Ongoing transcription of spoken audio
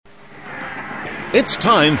It's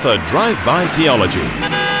time for Drive-By Theology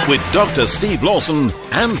with Dr. Steve Lawson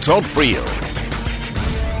and Todd Friel.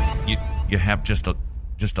 You have just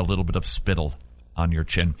a little bit of spittle on your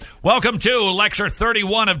chin. Welcome to Lecture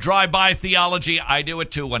 31 of Drive-By Theology. I do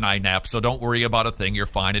it too when I nap, so don't worry about a thing. You're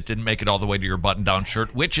fine. It didn't make it all the way to your button-down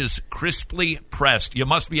shirt, which is crisply pressed. You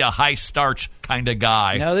must be a high-starch kind of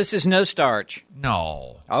guy. No, this is no starch.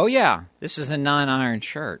 No. Oh, yeah. This is a non-iron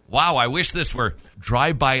shirt. Wow, I wish this were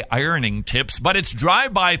drive-by ironing tips, but it's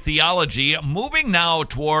Drive-By Theology. Moving now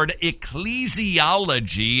toward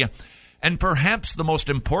Ecclesiology. And perhaps the most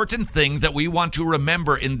important thing that we want to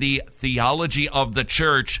remember in the theology of the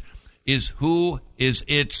church is who is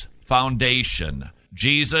its foundation.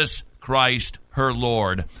 Jesus Christ, her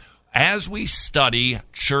Lord. As we study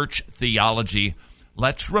church theology,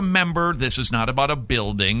 let's remember this is not about a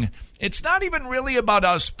building. It's not even really about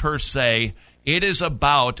us per se. It is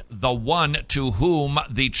about the one to whom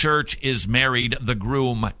the church is married, the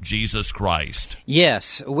groom, Jesus Christ.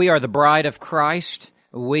 Yes, we are the bride of Christ.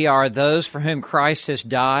 We are those for whom Christ has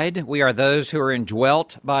died. We are those who are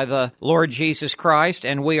indwelt by the Lord Jesus Christ,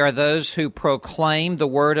 and we are those who proclaim the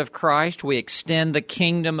word of Christ. We extend the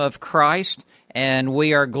kingdom of Christ, and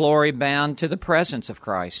we are glory-bound to the presence of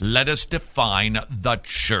Christ. Let us define the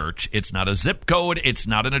church. It's not a zip code. It's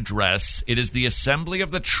not an address. It is the assembly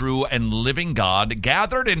of the true and living God,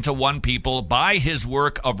 gathered into one people by his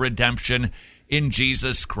work of redemption in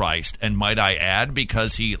Jesus Christ. And might I add,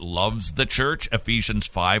 because he loves the church, Ephesians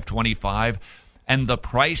 5:25, and the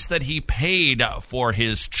price that he paid for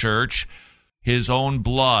his church, his own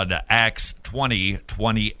blood, Acts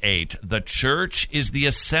 20:28. The church is the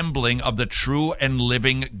assembling of the true and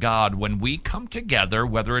living God. When we come together,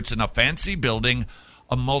 whether it's in a fancy building,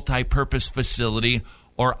 a multi-purpose facility,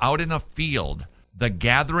 or out in a field, the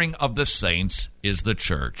gathering of the saints is the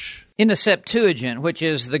church. In the Septuagint, which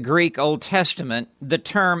is the Greek Old Testament, the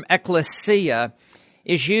term ecclesia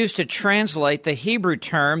is used to translate the Hebrew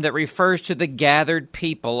term that refers to the gathered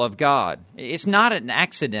people of God. It's not an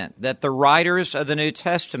accident that the writers of the New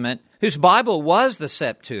Testament, whose Bible was the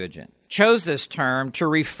Septuagint, chose this term to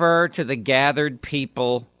refer to the gathered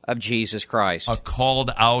people of Jesus Christ. A called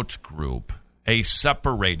out group, a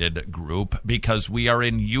separated group, because we are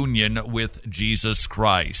in union with Jesus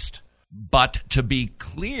Christ. But to be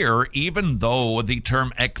clear, even though the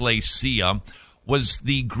term ecclesia was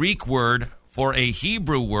the Greek word for a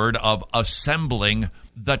Hebrew word of assembling,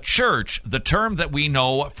 the church, the term that we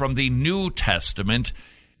know from the New Testament,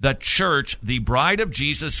 the church, the bride of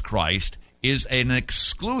Jesus Christ, is an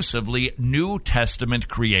exclusively New Testament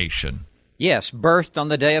creation. Yes, birthed on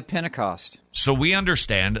the day of Pentecost. So we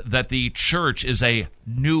understand that the church is a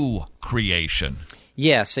new creation.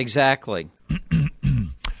 Yes, exactly.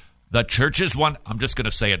 The church's one, I'm just going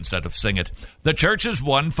to say it instead of sing it. The church's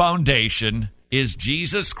one foundation is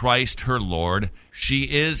Jesus Christ, her Lord. She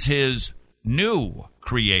is his new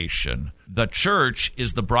creation. The church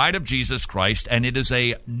is the bride of Jesus Christ, and it is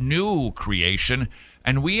a new creation.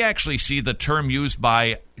 And we actually see the term used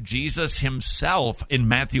by Jesus himself in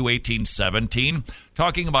Matthew 18:17,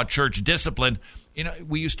 talking about church discipline. You know,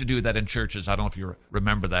 we used to do that in churches. I don't know if you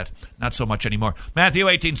remember that. Not so much anymore. Matthew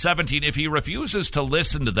 18:17, if he refuses to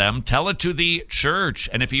listen to them, tell it to the church.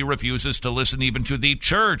 And if he refuses to listen even to the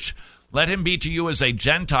church, let him be to you as a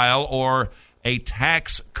Gentile or a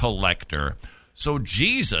tax collector. So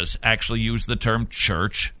Jesus actually used the term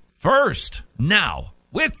church first. Now,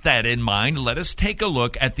 with that in mind, let us take a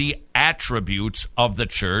look at the attributes of the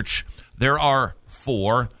church. There are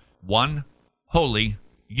four. One, holy,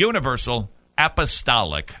 universal,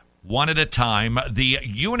 apostolic, one at a time. The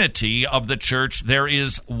unity of the church. There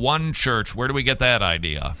is one church. Where do we get that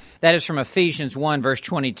idea? That is from Ephesians 1, verse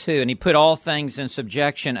 22. And he put all things in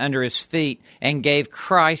subjection under his feet and gave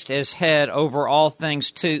Christ as head over all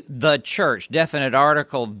things to the church. Definite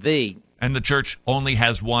article, the. And the church only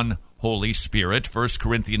has one Holy Spirit. 1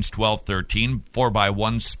 Corinthians 12:13. For by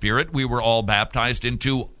one Spirit we were all baptized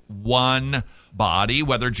into one body,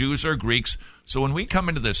 whether Jews or Greeks. So when we come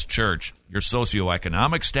into this church, your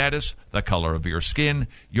socioeconomic status, the color of your skin,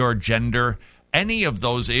 your gender, any of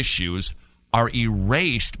those issues are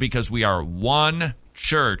erased because we are one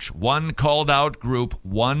church, one called out group,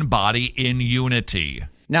 one body in unity.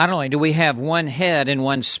 Not only do we have one head and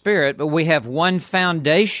one spirit, but we have one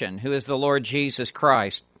foundation, who is the Lord Jesus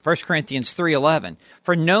Christ. 1 Corinthians 3:11,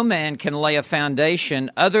 for no man can lay a foundation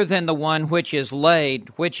other than the one which is laid,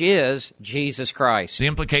 which is Jesus Christ. The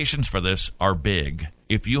implications for this are big.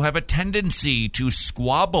 If you have a tendency to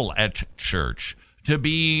squabble at church, to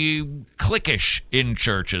be cliquish in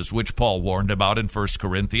churches, which Paul warned about in 1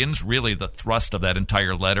 Corinthians, really the thrust of that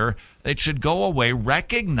entire letter. It should go away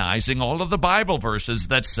recognizing all of the Bible verses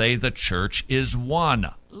that say the church is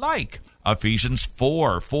one, like Ephesians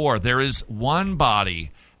 4:4, there is one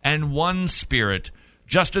body and one Spirit,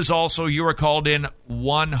 just as also you are called in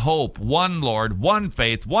one hope, one Lord, one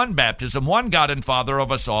faith, one baptism, one God and Father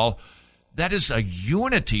of us all. That is a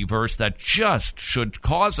unity verse that just should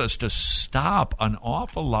cause us to stop an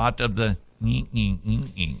awful lot of the...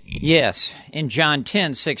 Yes, in John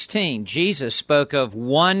 10:16, Jesus spoke of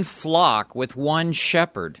one flock with one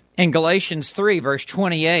shepherd. In Galatians 3, verse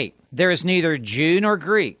 28, there is neither Jew nor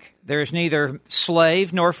Greek, there is neither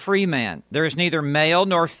slave nor free man, there is neither male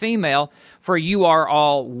nor female, for you are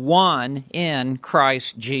all one in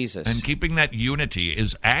Christ Jesus. And keeping that unity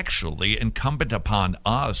is actually incumbent upon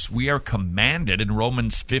us. We are commanded in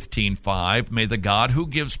Romans 15:5, may the God who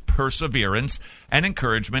gives perseverance and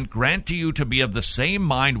encouragement grant to you to be of the same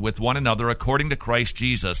mind with one another according to Christ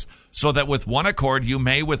Jesus, so that with one accord you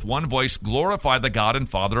may with one voice glorify the God and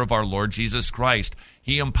Father of our Lord Jesus Christ.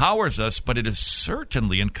 He empowers us, but it is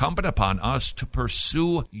certainly incumbent upon us to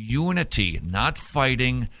pursue unity, not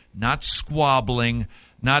fighting, not squabbling,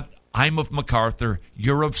 not I'm of MacArthur,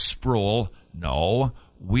 you're of Sproul. No,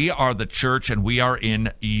 we are the church and we are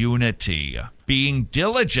in unity, being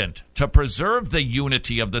diligent to preserve the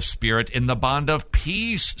unity of the Spirit in the bond of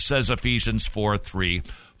peace, says Ephesians 4:3.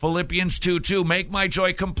 Philippians 2:2, make my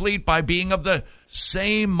joy complete by being of the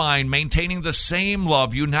same mind, maintaining the same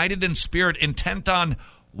love, united in spirit, intent on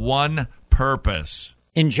one purpose.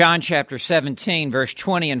 In John chapter 17, verse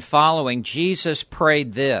 20 and following, Jesus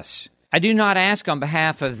prayed this, I do not ask on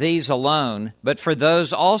behalf of these alone, but for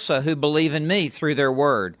those also who believe in me through their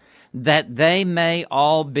word, that they may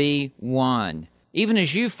all be one. Even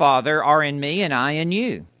as you, Father, are in me and I in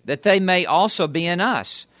you, that they may also be in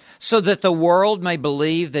us, so that the world may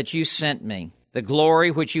believe that you sent me. The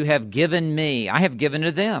glory which you have given me, I have given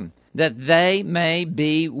to them, that they may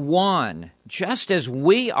be one, just as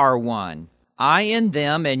we are one, I in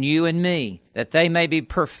them and you in me, that they may be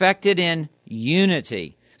perfected in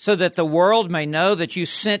unity, so that the world may know that you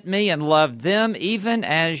sent me and loved them even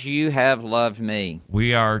as you have loved me.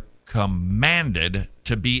 We are commanded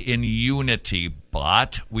to be in unity,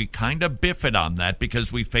 but we kind of biff it on that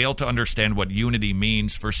because we fail to understand what unity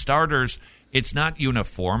means. For starters, it's not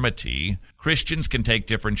uniformity. Christians can take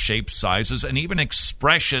different shapes, sizes, and even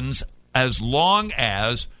expressions as long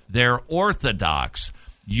as they're orthodox.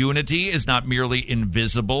 Unity is not merely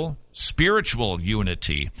invisible, spiritual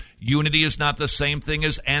unity. Unity is not the same thing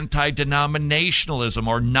as anti-denominationalism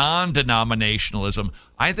or non-denominationalism.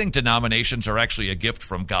 I think denominations are actually a gift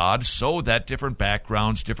from God so that different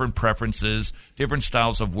backgrounds, different preferences, different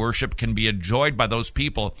styles of worship can be enjoyed by those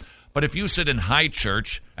people. But if you sit in high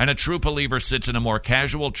church and a true believer sits in a more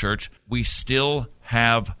casual church, we still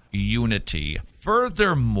have unity.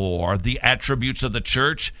 Furthermore, the attributes of the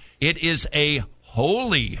church, it is a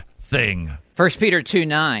holy thing. 1 Peter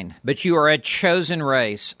 2:9, but you are a chosen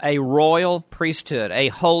race, a royal priesthood, a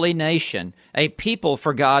holy nation, a people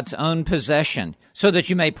for God's own possession, so that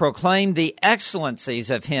you may proclaim the excellencies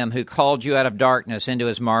of him who called you out of darkness into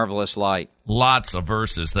his marvelous light. Lots of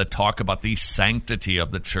verses that talk about the sanctity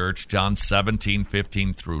of the church. John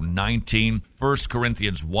 17:15 through 19, 1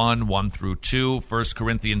 Corinthians 1 through 2, 1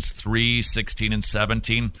 Corinthians 3:16 and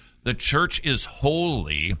 17. The church is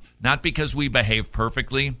holy, not because we behave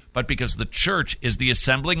perfectly, but because the church is the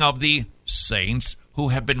assembling of the saints who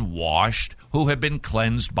have been washed, who have been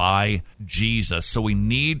cleansed by Jesus. So we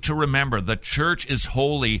need to remember the church is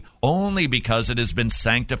holy only because it has been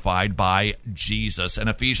sanctified by Jesus. And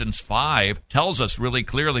Ephesians 5 tells us really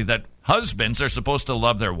clearly that husbands are supposed to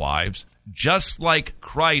love their wives, just like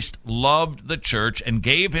Christ loved the church and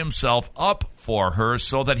gave himself up for her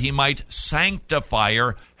so that he might sanctify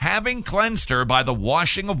her, having cleansed her by the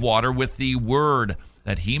washing of water with the word,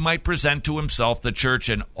 that he might present to himself the church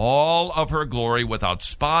in all of her glory without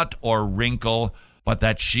spot or wrinkle, but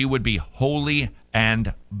that she would be holy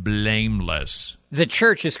and blameless. The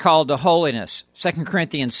church is called to holiness. 2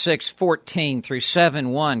 Corinthians 6:14 through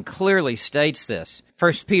 7:1 clearly states this.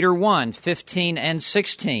 1 Peter 1:15 and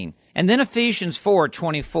 16. And then Ephesians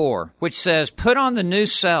 4:24, which says, put on the new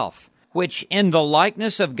self, which in the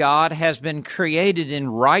likeness of God has been created in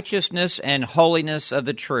righteousness and holiness of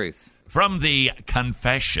the truth. From the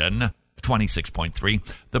Confession, 26.3,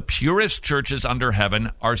 the purest churches under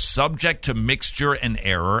heaven are subject to mixture and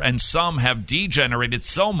error, and some have degenerated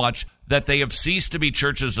so much that they have ceased to be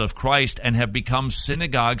churches of Christ and have become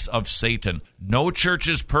synagogues of Satan. No church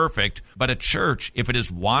is perfect, but a church, if it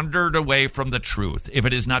has wandered away from the truth, if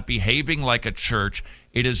it is not behaving like a church,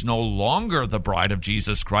 it is no longer the bride of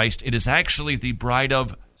Jesus Christ. It is actually the bride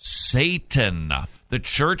of Satan. The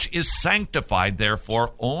church is sanctified,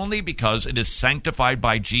 therefore, only because it is sanctified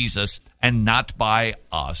by Jesus and not by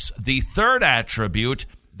us. The third attribute,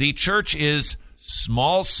 the church is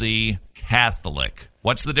small c Catholic.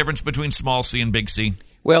 What's the difference between small c and big C?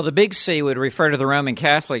 Well, the big C would refer to the Roman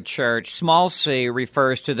Catholic Church. Small c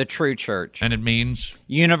refers to the true church. And it means?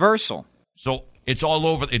 Universal. So it's all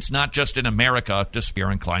over. It's not just in America, just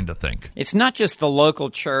you're inclined to think. It's not just the local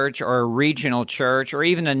church or a regional church or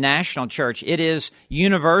even a national church. It is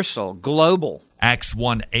universal, global. Acts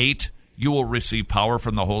 1:8, you will receive power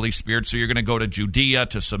from the Holy Spirit. So you're going to go to Judea,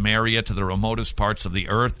 to Samaria, to the remotest parts of the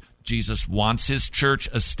earth. Jesus wants his church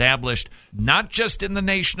established not just in the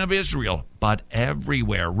nation of Israel, but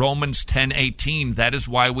everywhere. Romans 10:18, that is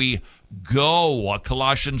why we go.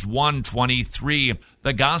 Colossians 1:23,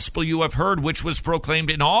 the gospel you have heard, which was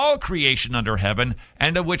proclaimed in all creation under heaven,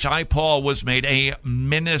 and of which I, Paul, was made a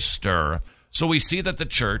minister. So we see that the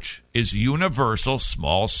church is universal,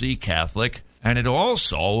 small c Catholic, and it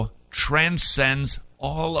also transcends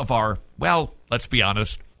all of our, well, let's be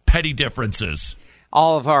honest, petty differences.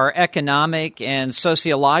 All of our economic and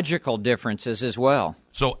sociological differences as well.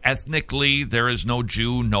 So ethnically, there is no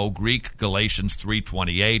Jew, no Greek, Galatians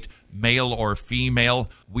 3:28, male or female.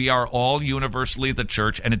 We are all universally the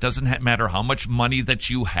church, and it doesn't matter how much money that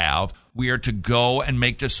you have. We are to go and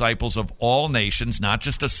make disciples of all nations, not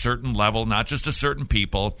just a certain level, not just a certain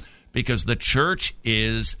people, because the church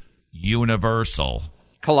is universal.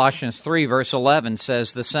 Colossians 3, verse 11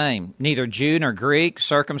 says the same. Neither Jew nor Greek,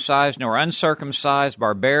 circumcised nor uncircumcised,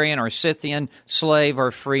 barbarian or Scythian, slave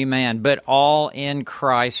or free man, but all in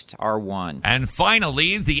Christ are one. And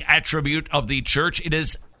finally, the attribute of the church, it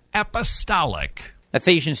is apostolic.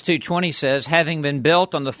 Ephesians 2:20 says, having been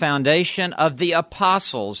built on the foundation of the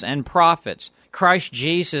apostles and prophets, Christ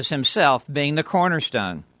Jesus himself being the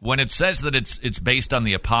cornerstone. When it says that it's based on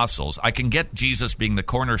the apostles, I can get Jesus being the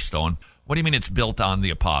cornerstone. What do you mean it's built on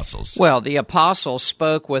the apostles? Well, the apostles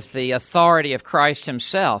spoke with the authority of Christ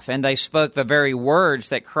himself, and they spoke the very words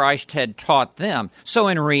that Christ had taught them. So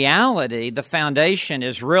in reality, the foundation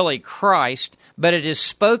is really Christ, but it is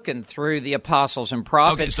spoken through the apostles and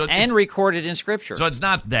prophets and recorded in Scripture. So it's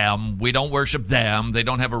not them. We don't worship them. They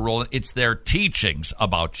don't have a role. It's their teachings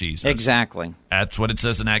about Jesus. Exactly. That's what it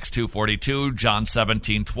says in Acts 2:42, John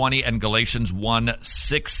 17:20, and Galatians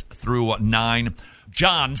 1:6-9.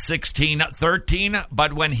 John 16:13,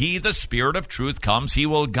 but when he, the Spirit of truth, comes, he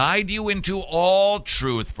will guide you into all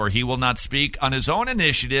truth, for he will not speak on his own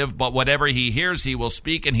initiative, but whatever he hears he will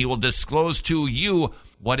speak, and he will disclose to you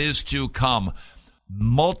what is to come.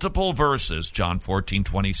 Multiple verses, John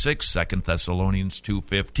 14:26, 2 Thessalonians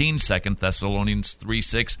 2:15, 2 Thessalonians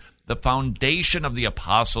 3:6. The foundation of the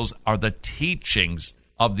apostles are the teachings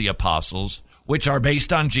of the apostles, which are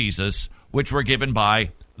based on Jesus, which were given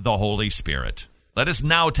by the Holy Spirit. Let us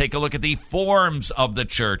now take a look at the forms of the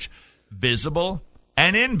church: visible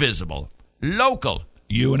and invisible, local,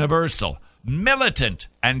 universal, militant,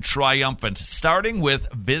 and triumphant. Starting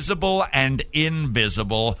with visible and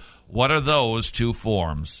invisible, what are those two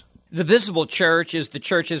forms? The visible church is the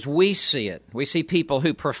church as we see it. We see people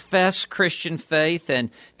who profess Christian faith and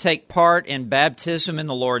take part in baptism in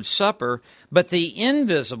the Lord's Supper, but the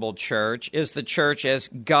invisible church is the church as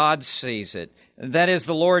God sees it. That is,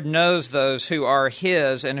 the Lord knows those who are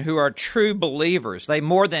His and who are true believers. They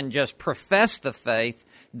more than just profess the faith,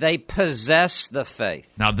 they possess the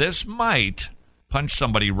faith. Now, this might punch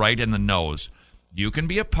somebody right in the nose. You can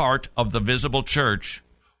be a part of the visible church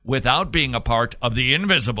without being a part of the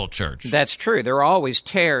invisible church. That's true. There are always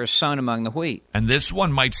tares sown among the wheat. And this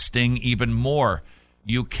one might sting even more.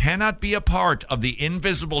 You cannot be a part of the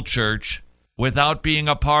invisible church without being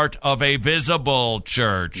a part of a visible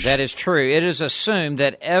church. That is true. It is assumed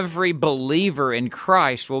that every believer in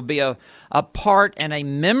Christ will be a part and a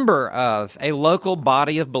member of a local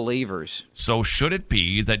body of believers. So should it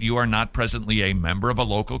be that you are not presently a member of a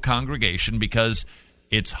local congregation because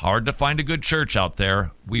it's hard to find a good church out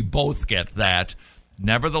there? We both get that.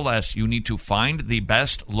 Nevertheless, you need to find the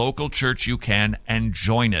best local church you can and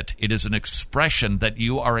join it. It is an expression that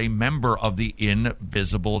you are a member of the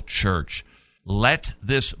invisible church. Let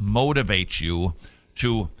this motivate you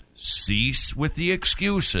to cease with the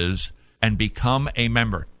excuses and become a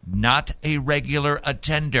member, not a regular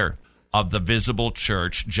attender of the visible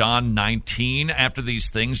church. John 19, after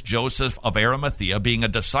these things, Joseph of Arimathea, being a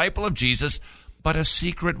disciple of Jesus, but a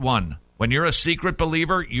secret one, When you're a secret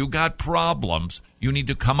believer, you got problems. You need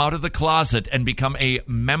to come out of the closet and become a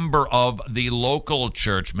member of the local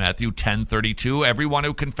church. Matthew 10:32, everyone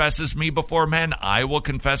who confesses me before men, I will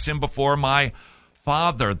confess him before my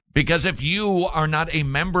Father. Because if you are not a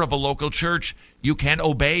member of a local church, you can't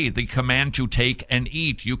obey the command to take and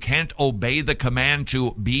eat. You can't obey the command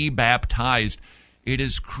to be baptized. It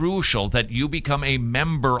is crucial that you become a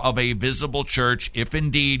member of a visible church if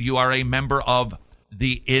indeed you are a member of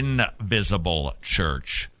the invisible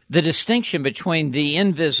church. The distinction between the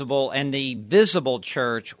invisible and the visible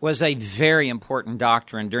church was a very important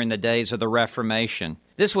doctrine during the days of the Reformation.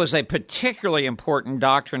 This was a particularly important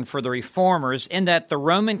doctrine for the Reformers in that the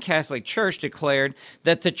Roman Catholic Church declared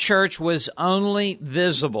that the church was only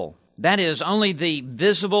visible. That is, only the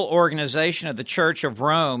visible organization of the Church of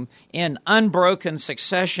Rome in unbroken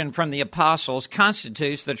succession from the apostles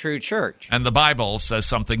constitutes the true church. And the Bible says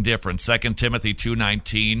something different. 2 Timothy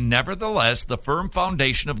 2:19, nevertheless, the firm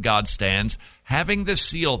foundation of God stands, having the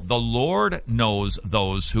seal, the Lord knows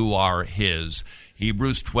those who are his.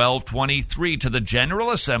 Hebrews 12:23, to the general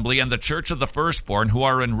assembly and the church of the firstborn who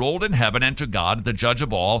are enrolled in heaven, and to God, the judge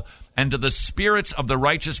of all, and to the spirits of the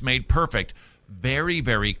righteous made perfect. Very,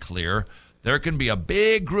 very clear. There can be a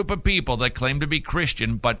big group of people that claim to be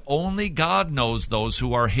Christian, but only God knows those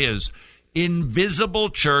who are his. Invisible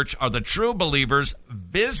church are the true believers.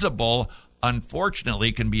 Visible,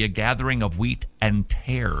 unfortunately, can be a gathering of wheat and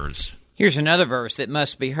tares. Here's another verse that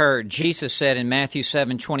must be heard. Jesus said in Matthew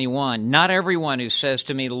 7:21, not everyone who says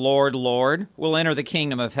to me, Lord, Lord, will enter the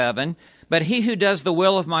kingdom of heaven, but he who does the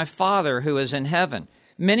will of my Father who is in heaven.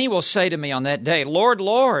 Many will say to me on that day, Lord,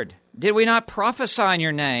 Lord, did we not prophesy in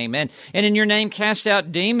your name, and in your name cast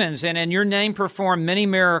out demons, and in your name perform many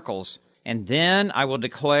miracles? And then I will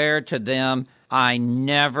declare to them, I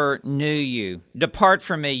never knew you. Depart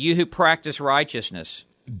from me, you who practice righteousness.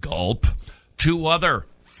 Gulp. Two other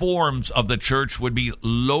forms of the church would be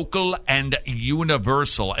local and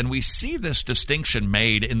universal, and we see this distinction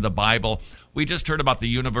made in the Bible. We just heard about the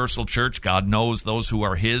universal church. God knows those who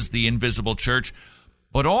are his, the invisible church.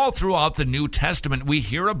 But all throughout the New Testament, we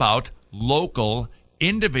hear about local,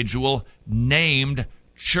 individual, named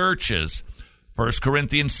churches. 1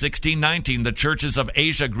 Corinthians 16:19, the churches of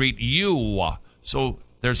Asia greet you. So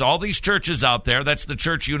there's all these churches out there. That's the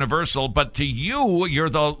church universal. But to you, you're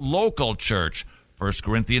the local church. 1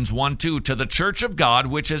 Corinthians 1:2, to the church of God,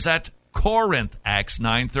 which is at Corinth, Acts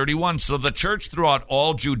 9:31. So the church throughout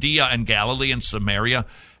all Judea and Galilee and Samaria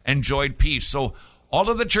enjoyed peace. So all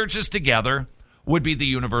of the churches together would be the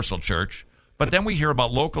universal church. But then we hear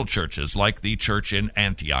about local churches like the church in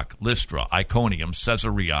Antioch, Lystra, Iconium,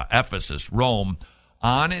 Caesarea, Ephesus, Rome,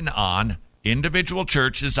 on and on. Individual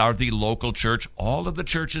churches are the local church. All of the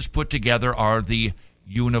churches put together are the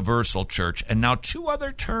universal church. And now two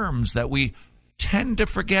other terms that we tend to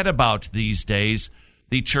forget about these days,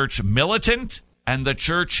 the church militant and the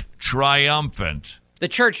church triumphant. The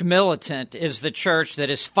church militant is the church that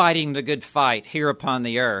is fighting the good fight here upon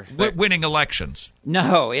the earth. Winning elections.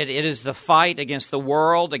 No, it is the fight against the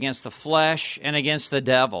world, against the flesh, and against the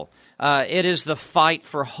devil. It is the fight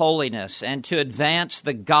for holiness and to advance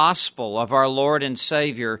the gospel of our Lord and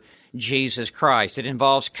Savior, Jesus Christ. It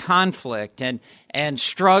involves conflict and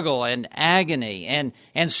struggle and agony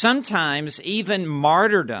and sometimes even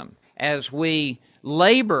martyrdom as we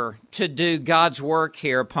labor to do God's work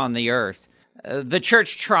here upon the earth. The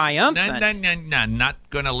church triumphant. No, not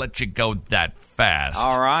going to let you go that fast.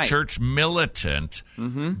 All right. Church militant,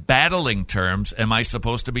 battling terms. Am I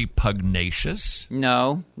supposed to be pugnacious?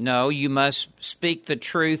 No, you must speak the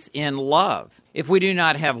truth in love. If we do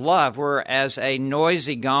not have love, we're as a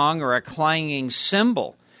noisy gong or a clanging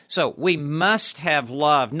cymbal. So we must have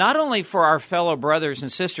love, not only for our fellow brothers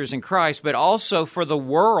and sisters in Christ, but also for the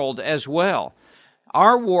world as well.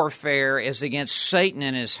 Our warfare is against Satan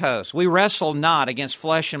and his hosts. We wrestle not against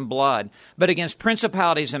flesh and blood, but against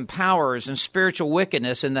principalities and powers and spiritual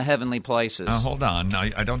wickedness in the heavenly places. Hold on. No,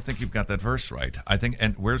 I don't think you've got that verse right.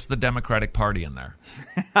 And where's the Democratic Party in there?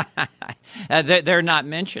 They're not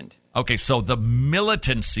mentioned. Okay, so the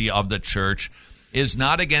militancy of the church is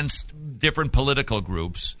not against different political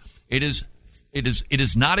groups. It is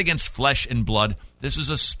not against flesh and blood. This is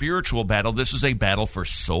a spiritual battle. This is a battle for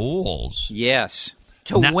souls. Yes.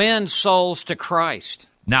 To win souls to Christ.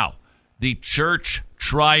 Now, the church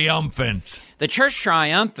triumphant. The church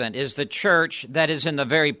triumphant is the church that is in the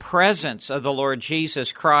very presence of the Lord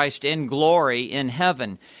Jesus Christ in glory in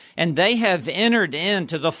heaven. And they have entered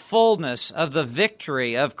into the fullness of the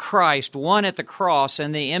victory of Christ won at the cross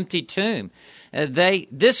and the empty tomb.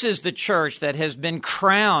 This is the church that has been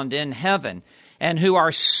crowned in heaven. and who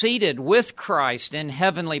are seated with Christ in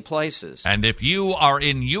heavenly places. And if you are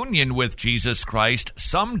in union with Jesus Christ,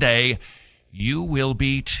 someday you will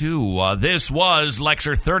be too. This was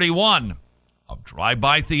Lecture 31 of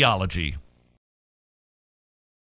Drive-By Theology.